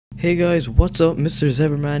Hey guys, what's up? Mr.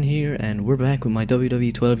 Zeberman here, and we're back with my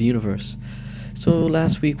WWE 12 universe. So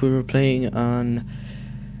last week we were playing on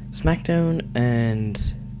SmackDown, and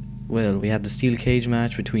well, we had the steel cage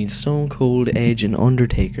match between Stone Cold, Edge, and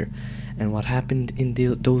Undertaker. And what happened in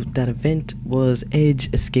that event was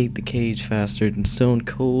Edge escaped the cage faster than Stone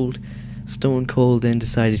Cold. Stone Cold then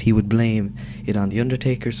decided he would blame it on the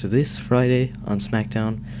Undertaker. So this Friday on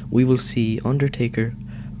SmackDown, we will see Undertaker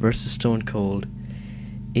versus Stone Cold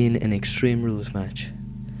in an Extreme Rules match.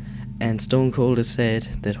 And Stone Cold has said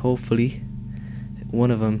that hopefully one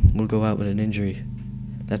of them will go out with an injury.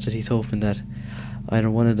 That's what he's hoping, that either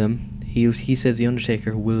one of them, he says the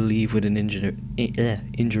Undertaker will leave with an injury.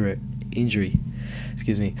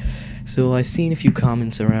 Excuse me. So I seen a few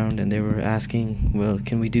comments around, and they were asking, well,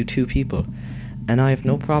 can we do two people? And I have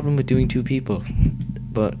no problem with doing two people,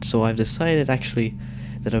 but so I've decided actually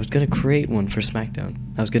that I was going to create one for SmackDown.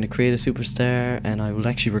 I was going to create a superstar, and I will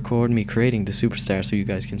actually record me creating the superstar so you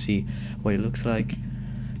guys can see what he looks like.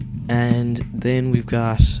 And then we've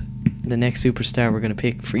got the next superstar we're going to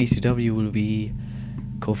pick for ECW will be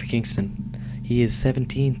Kofi Kingston. He is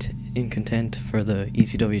 17th in content for the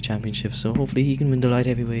ECW Championship, so hopefully he can win the light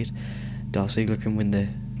heavyweight. Dolph Ziggler can win the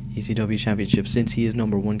ECW Championship since he is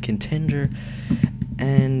 #1 contender.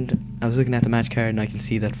 And I was looking at the match card, and I can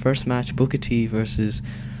see that first match, Booker T versus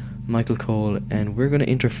Michael Cole, and we're going to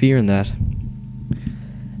interfere in that.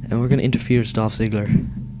 And we're going to interfere with Dolph Ziggler,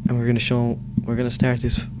 and we're going to start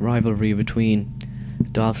this rivalry between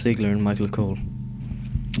Dolph Ziggler and Michael Cole.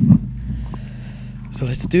 So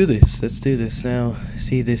let's do this now.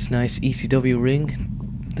 See this nice ECW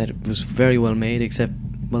ring that was very well made, except,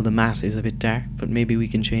 well, the mat is a bit dark, but maybe we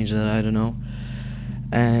can change that, I don't know.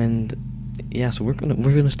 And yeah, so we're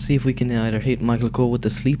gonna see if we can either hit Michael Cole with the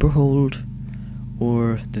sleeper hold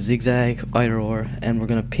or the zigzag, either or, and we're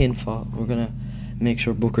gonna we're gonna make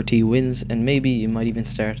sure Booker T wins, and maybe you might even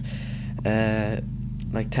start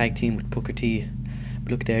like tag team with Booker T.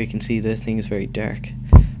 But look there, you can see this thing is very dark.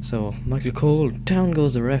 So Michael Cole, down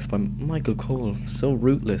goes the ref by Michael Cole. So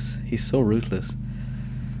ruthless, he's so ruthless.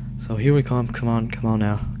 So here we come on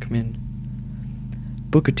now, come in.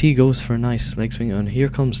 Booker T goes for a nice leg swing, and here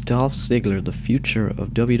comes Dolph Ziggler, the future of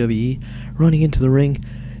WWE, running into the ring,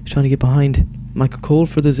 trying to get behind Michael Cole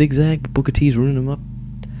for the zigzag, but Booker T's running him up.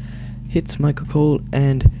 Hits Michael Cole,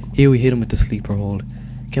 and here we hit him with the sleeper hold.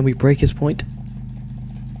 Can we break his point?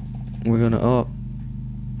 We're gonna, oh,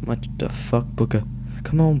 what the fuck, Booker?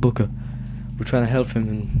 Come on, Booker. We're trying to help him,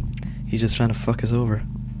 and he's just trying to fuck us over.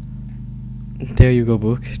 There you go,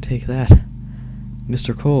 Book. Take that.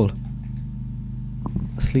 Mr. Cole.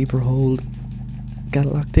 A sleeper hold. Got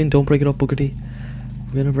it locked in. Don't break it up, Booker T.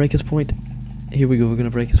 We're gonna break his point. Here we go. We're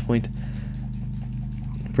gonna break his point.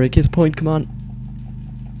 Break his point. Come on.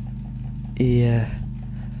 Yeah.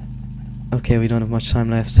 Okay, we don't have much time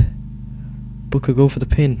left. Booker, go for the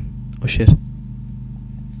pin. Oh shit.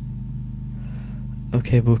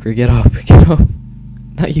 Okay, Booker, get up. Get up.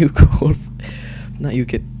 Not you, Cole. Not you,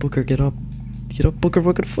 Booker, get up. Get up, Booker.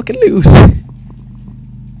 We're gonna fucking lose.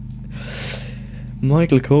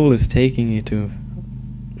 Michael Cole is taking it to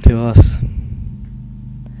us,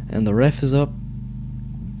 and the ref is up,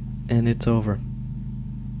 and it's over.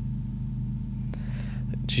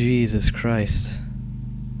 Jesus Christ.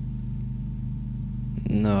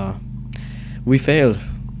 No, we failed.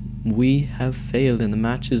 We have failed, and the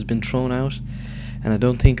match has been thrown out, and I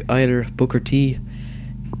don't think either Booker T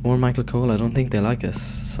or Michael Cole, I don't think they like us.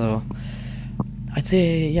 So I'd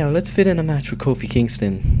say, yeah, let's fit in a match with Kofi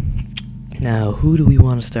Kingston. Now, who do we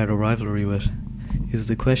want to start a rivalry with is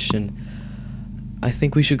the question. I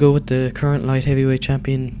think we should go with the current light heavyweight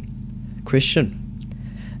champion, Christian.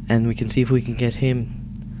 And we can see if we can get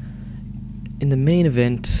him in the main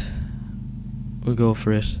event. We'll go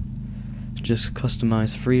for it. Just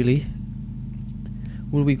customize freely.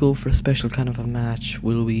 Will we go for a special kind of a match?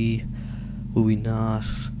 Will we not?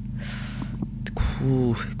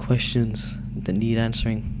 Ooh, questions that need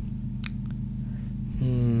answering.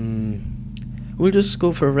 We'll just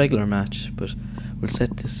go for a regular match, but we'll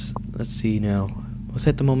set this, let's see now, we'll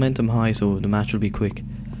set the momentum high so the match will be quick.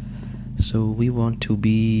 So we want to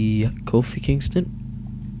be Kofi Kingston,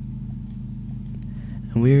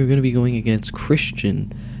 and we're going to be going against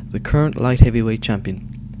Christian, the current light heavyweight champion.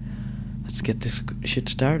 Let's get this shit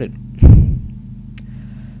started.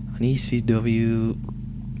 An ECW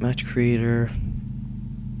match creator,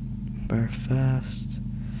 bar fast.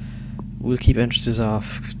 We'll keep entrances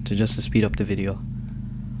off to speed up the video.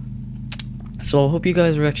 So I hope you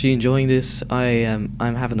guys are actually enjoying this. I'm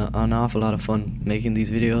having an awful lot of fun making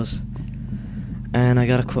these videos, And I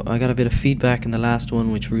got a bit of feedback in the last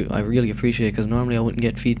one, which I really appreciate, because normally I wouldn't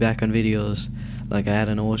get feedback on videos. Like, I had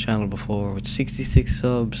an old channel before with 66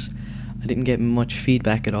 subs. I didn't get much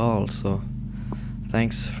feedback at all, so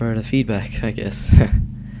thanks for the feedback, I guess.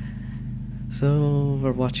 So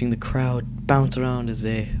we're watching the crowd bounce around as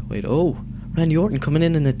they wait. Oh, Randy Orton coming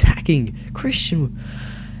in and attacking Christian,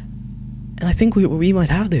 and I think we might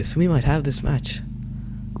have this. We might have this match.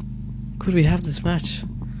 Could we have this match?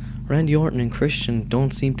 Randy Orton and Christian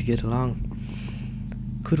don't seem to get along.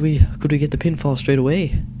 Could we get the pinfall straight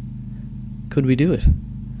away? Could we do it?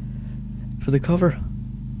 For the cover.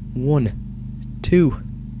 1, 2.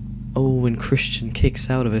 Oh, and Christian kicks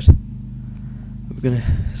out of it. We're gonna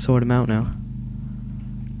sort him out now.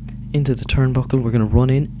 Into the turnbuckle, we're gonna run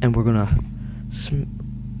in and we're gonna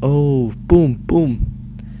oh, boom,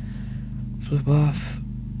 boom. Flip off.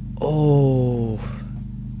 Oh,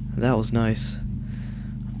 that was nice.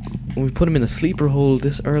 We put him in a sleeper hold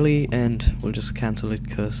this early, and we'll just cancel it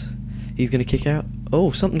because he's gonna kick out.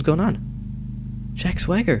 Oh, something's going on. Jack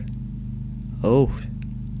Swagger. Oh,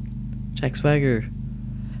 Jack Swagger.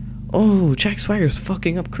 Oh, Jack Swagger's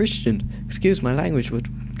fucking up Christian. Excuse my language, but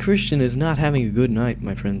Christian is not having a good night,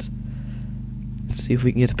 my friends. Let's see if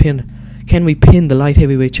we can get a pin. Can we pin the light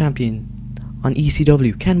heavyweight champion on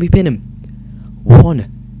ECW? Can we pin him?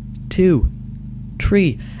 1, 2,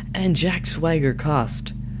 3, and Jack Swagger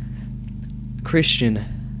cost Christian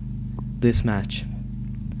this match.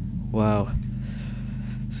 Wow.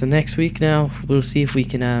 So next week now, we'll see if we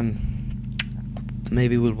can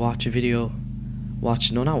maybe we'll watch a video.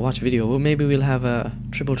 Not watch a video. Well, maybe we'll have a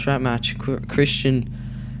triple threat match. Christian,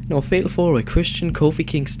 no, Fatal 4-Way. Christian, Kofi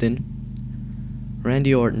Kingston,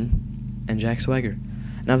 Randy Orton, and Jack Swagger.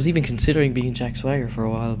 And I was even considering being Jack Swagger for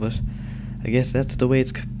a while, but I guess that's the way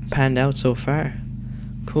it's panned out so far.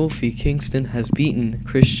 Kofi Kingston has beaten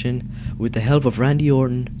Christian with the help of Randy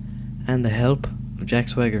Orton and the help of Jack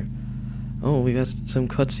Swagger. Oh, we got some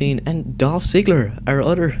cutscene, and Dolph Ziggler, our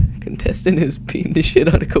other contestant, is beating the shit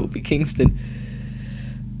out of Kofi Kingston.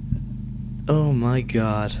 Oh my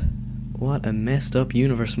god, what a messed up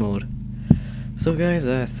universe mode. So guys,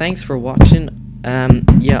 thanks for watching.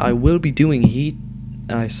 Yeah, I will be doing Heat.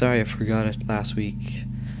 Sorry I forgot it last week,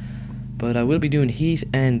 but I will be doing Heat,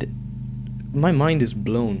 and my mind is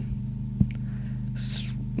blown.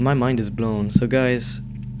 My mind is blown. So guys,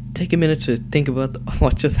 take a minute to think about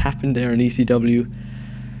what just happened there in ECW.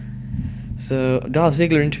 So Dolph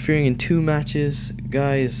Ziggler interfering in 2 matches.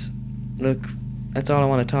 Guys, look, that's all I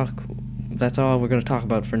want to talk. That's all we're going to talk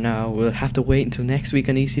about for now. We'll have to wait until next week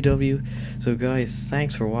on ECW. So guys,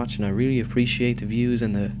 thanks for watching. I really appreciate the views,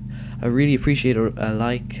 and I really appreciate a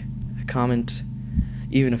like, a comment,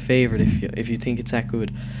 even a favorite if you think it's that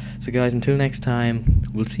good. So guys, until next time,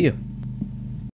 we'll see you.